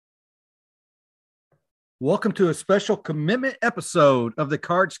Welcome to a special commitment episode of the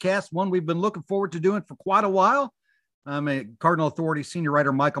Cards Cast, one we've been looking forward to doing for quite a while. I'm a Cardinal Authority senior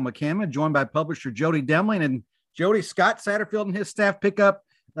writer, Michael McCammon, joined by publisher Jody Demling. And Jody, Scott Satterfield and his staff pick up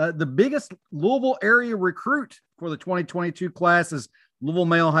the biggest Louisville area recruit for the 2022 class as Louisville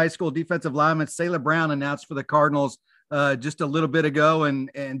Male High School defensive lineman Sayla Brown announced for the Cardinals just a little bit ago.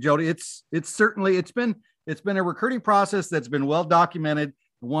 And Jody, it's been a recruiting process that's been well documented,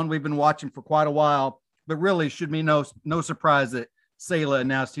 one we've been watching for quite a while. But really, should be no surprise that Sayla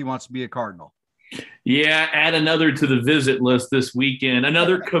announced he wants to be a Cardinal. Yeah, add another to the visit list this weekend.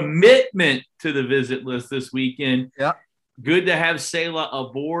 Another commitment to the visit list this weekend. Yeah, good to have Sayla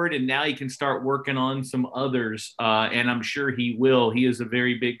aboard, and now he can start working on some others. And I'm sure he will. He is a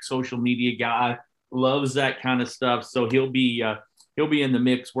very big social media guy, loves that kind of stuff. So he'll be in the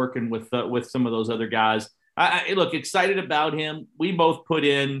mix working with some of those other guys. I look excited about him. We both put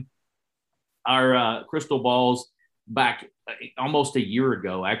in our crystal balls back almost a year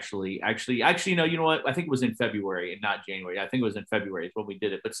ago, actually, no, you know what? I think it was in February and not January. I think it was in February is when we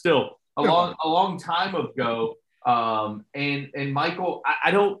did it, but still a long time ago. And Michael, I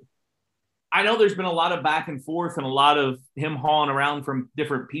know there's been a lot of back and forth and a lot of him hauling around from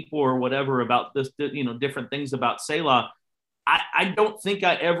different people or whatever about this, different things about Sayla. I don't think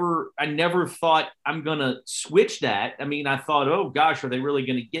I never thought I'm going to switch that. I mean, I thought, oh gosh, are they really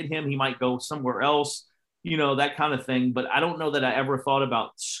going to get him? He might go somewhere else, that kind of thing. But I don't know that I ever thought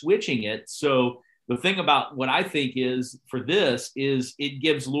about switching it. So the thing about what I think is for this is it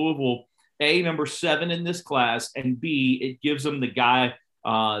gives Louisville number 7 in this class, and B, it gives them the guy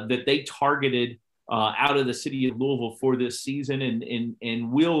that they targeted out of the city of Louisville for this season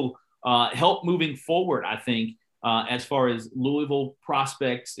and will help moving forward, I think. As far as Louisville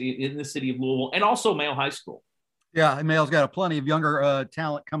prospects in the city of Louisville and also Male High School. Yeah, and Male's got plenty of younger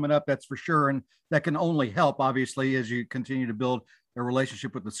talent coming up, that's for sure. And that can only help, obviously, as you continue to build a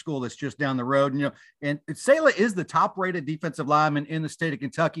relationship with the school that's just down the road. And Sayla is the top-rated defensive lineman in the state of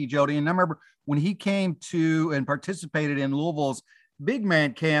Kentucky, Jody. And I remember when he came to and participated in Louisville's big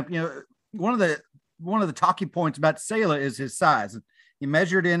man camp, one of the talking points about Sayla is his size. He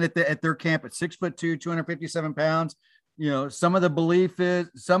measured in at their camp at 6'2", 257 pounds. Some believe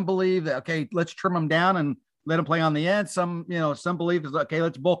that, okay, let's trim him down and let him play on the end. Some believe is, okay,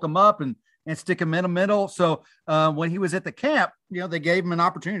 let's bulk him up and stick him in the middle. So when he was at the camp, they gave him an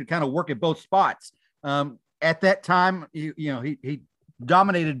opportunity to kind of work at both spots. At that time, he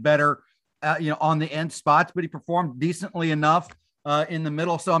dominated better, on the end spots, but he performed decently enough in the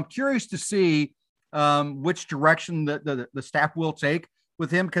middle. So I'm curious to see which direction the staff will take with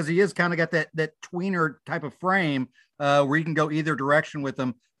him, because he is kind of got that tweener type of frame where you can go either direction with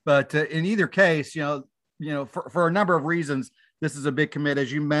him. But in either case, for a number of reasons, this is a big commit.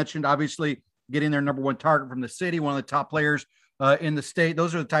 As you mentioned, obviously getting their number 1 target from the city, one of the top players in the state.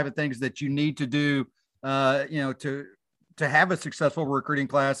 Those are the type of things that you need to do, to have a successful recruiting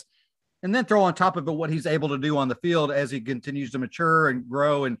class. And then throw on top of it what he's able to do on the field as he continues to mature and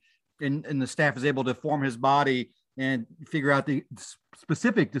grow, and the staff is able to form his body and figure out the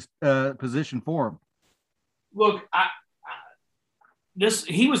specific position for him. Look,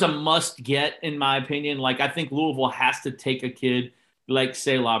 he was a must get, in my opinion. Like, I think Louisville has to take a kid like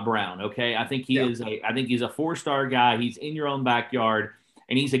Sayla Brown. Okay. I think he's a 4-star guy. He's in your own backyard,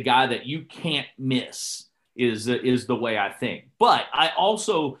 and he's a guy that you can't miss is the way I think. But I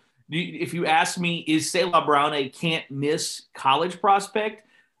also, if you ask me, is Sayla Brown a can't miss college prospect?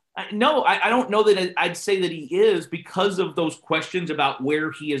 No, I don't know that I'd say that he is, because of those questions about where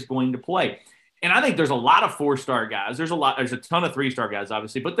he is going to play. And I think there's a lot of 4-star guys. There's a ton of 3-star guys,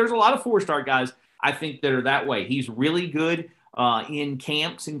 obviously, but there's a lot of 4-star guys, I think, that are that way. He's really good in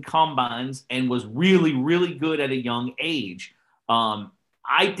camps and combines, and was really, really good at a young age.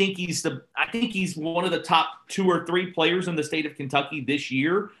 I think he's one of the top 2 or 3 players in the state of Kentucky this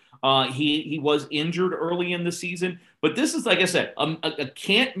year. He was injured early in the season, but this is, like I said, a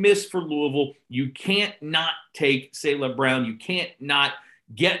can't miss for Louisville. You can't not take Sayla Brown. You can't not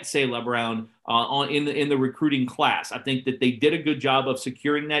get Sayla Brown in the recruiting class. I think that they did a good job of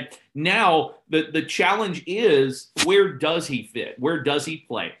securing that. Now the challenge is, where does he fit? Where does he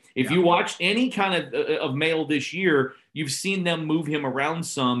play? If you watched any kind of Male this year, you've seen them move him around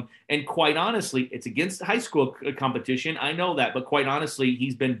some. And quite honestly, it's against high school competition. I know that. But quite honestly,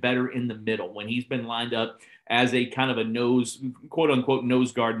 he's been better in the middle when he's been lined up as a kind of a nose, quote unquote,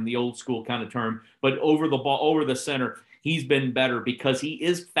 nose guard in the old school kind of term. But over the ball, over the center, he's been better because he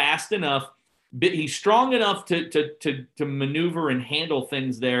is fast enough. He's strong enough to maneuver and handle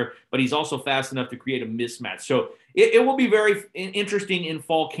things there, but he's also fast enough to create a mismatch. So it will be very interesting in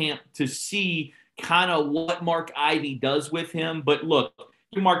fall camp to see kind of what Mark Ivy does with him. But look,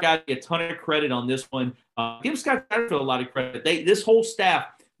 give Mark Ivy a ton of credit on this one. Give Scott Satterfield a lot of credit. This whole staff,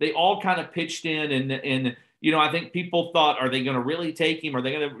 they all kind of pitched in, and I think people thought, are they going to really take him? Are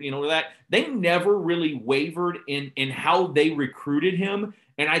they going to, that? They never really wavered in how they recruited him.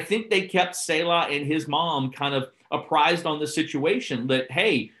 And I think they kept Selah and his mom kind of apprised on the situation that,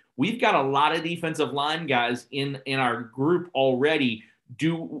 hey, we've got a lot of defensive line guys in our group already.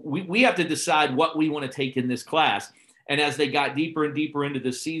 We have to decide what we want to take in this class. And as they got deeper and deeper into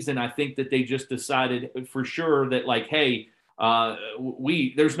the season, I think that they just decided for sure that, like, hey,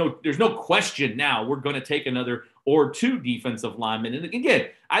 there's no question now we're going to take another or two defensive linemen. And again,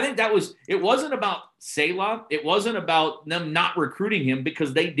 I think it wasn't about Selah. It wasn't about them not recruiting him,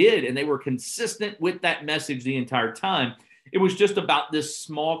 because they did, and they were consistent with that message the entire time. It was just about this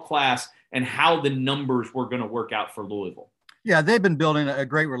small class and how the numbers were going to work out for Louisville. Yeah, they've been building a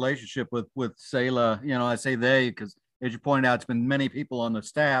great relationship with Selah. I say they because, as you pointed out, it's been many people on the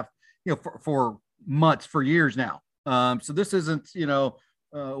staff, for months, for years now. So this isn't,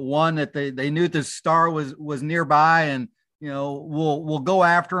 one that they knew the star was nearby, and we'll go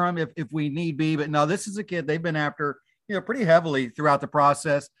after him if we need be. But no, this is a kid they've been after, pretty heavily throughout the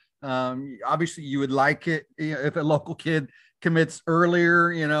process. Obviously, you would like it if a local kid commits earlier,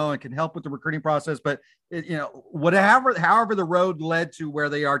 and can help with the recruiting process. But however the road led to where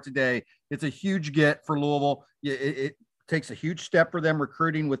they are today, it's a huge get for Louisville. It takes a huge step for them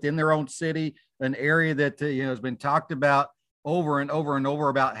recruiting within their own city, an area that has been talked about over and over and over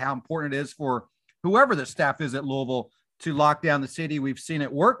about how important it is for whoever the staff is at Louisville to lock down the city. We've seen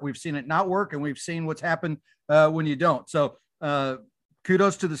it work, we've seen it not work, and we've seen what's happened when you don't. So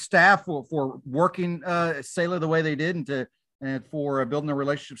kudos to the staff for working Selah the way they did, and for building a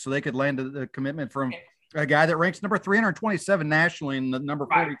relationship so they could land the commitment from a guy that ranks number 327 nationally and the number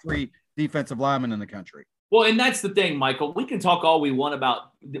 43 defensive lineman in the country. Well, and that's the thing, Michael. We can talk all we want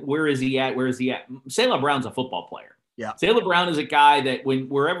about where is he at. Selah Brown's a football player. Yeah. Selah Brown is a guy that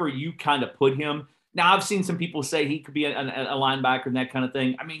wherever you kind of put him. Now, I've seen some people say he could be a linebacker and that kind of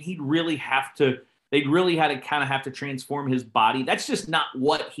thing. I mean, they'd really have to transform his body. That's just not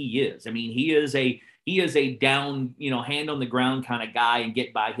what he is. I mean, he is a down, hand on the ground kind of guy, and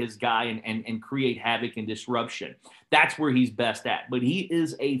get by his guy and create havoc and disruption. That's where he's best at. But he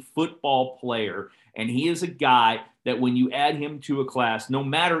is a football player, and he is a guy that when you add him to a class, no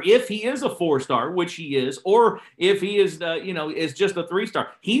matter if he is a 4-star, which he is, or if he is is just a 3-star,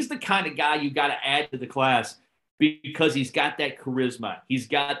 he's the kind of guy you got to add to the class, because he's got that charisma. He's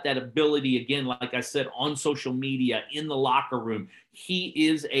got that ability, again, like I said, on social media, in the locker room. He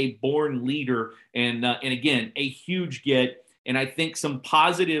is a born leader, and again, a huge get. And I think some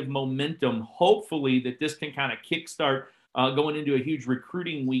positive momentum, hopefully, that this can kind of kickstart going into a huge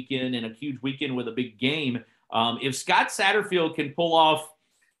recruiting weekend and a huge weekend with a big game. If Scott Satterfield can pull off,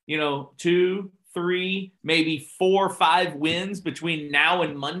 2, 3, maybe 4, 5 wins between now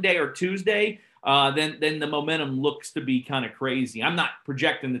and Monday or Tuesday, then the momentum looks to be kind of crazy. I'm not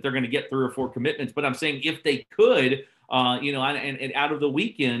projecting that they're going to get 3 or 4 commitments, but I'm saying if they could, and out of the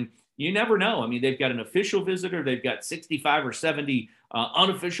weekend, you never know. I mean, they've got an official visitor. They've got 65 or 70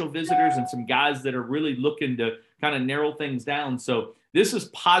 unofficial visitors, and some guys that are really looking to kind of narrow things down. So this is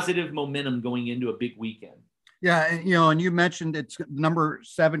positive momentum going into a big weekend. Yeah, and you mentioned it's number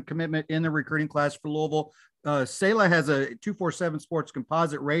 7 commitment in the recruiting class for Louisville. Selah has a 247 Sports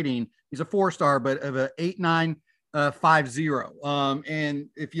composite rating. He's a 4-star, but of a 8.950. And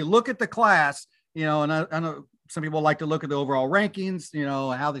if you look at the class, and I know some people like to look at the overall rankings,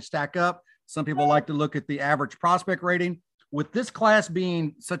 how they stack up. Some people like to look at the average prospect rating. With this class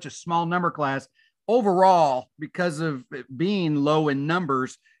being such a small number class, overall, because of it being low in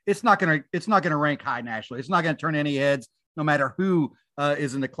numbers, it's not going to rank high nationally. It's not going to turn any heads, no matter who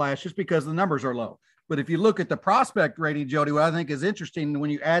is in the class, just because the numbers are low. But if you look at the prospect rating, Jody, what I think is interesting, when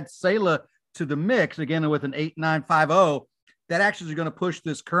you add Selah to the mix, again, with an 8.950, that actually is going to push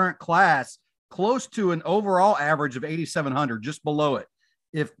this current class close to an overall average of 8,700, just below it.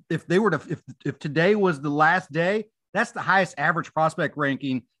 If today was the last day, that's the highest average prospect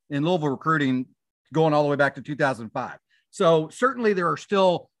ranking in Louisville recruiting, going all the way back to 2005. So certainly there are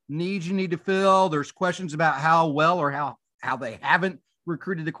still needs you need to fill. There's questions about how well or how they haven't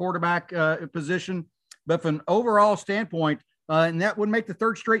recruited the quarterback position. But from an overall standpoint, and that would make the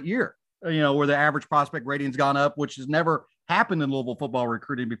 3rd straight year, where the average prospect rating's gone up, which has never happened in Louisville football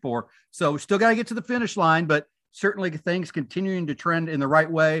recruiting before. So still got to get to the finish line, but certainly things continuing to trend in the right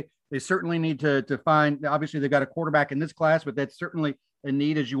way. They certainly need to find, obviously they've got a quarterback in this class, but that's certainly a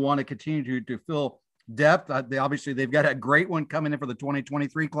need as you want to continue to fill depth. They've got a great one coming in for the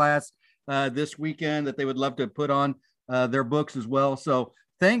 2023 class. this weekend that they would love to put on their books as well. So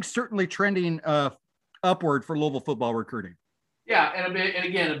things certainly trending upward for Louisville football recruiting. Yeah,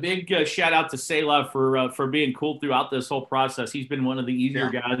 and a big shout out to Selah for being cool throughout this whole process. He's been one of the easier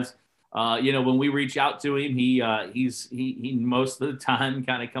guys. When we reach out to him, he most of the time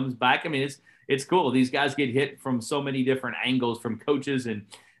kind of comes back. I mean, it's cool. These guys get hit from so many different angles, from coaches and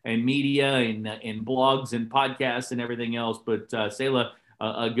media and blogs and podcasts and everything else. But Selah,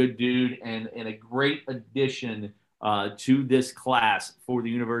 a good dude and a great addition to this class for the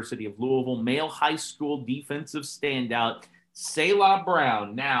University of Louisville. Male high school defensive standout Selah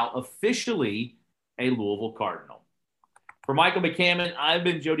Brown, now officially a Louisville Cardinal. For Michael McCammon, I've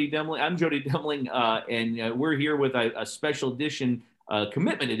been Jody Demling. I'm Jody Demling, and we're here with a special edition,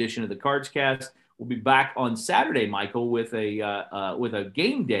 commitment edition of the Cards Cast. We'll be back on Saturday, Michael, with a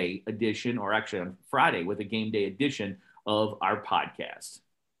game day edition, or actually on Friday with a game day edition of our podcast.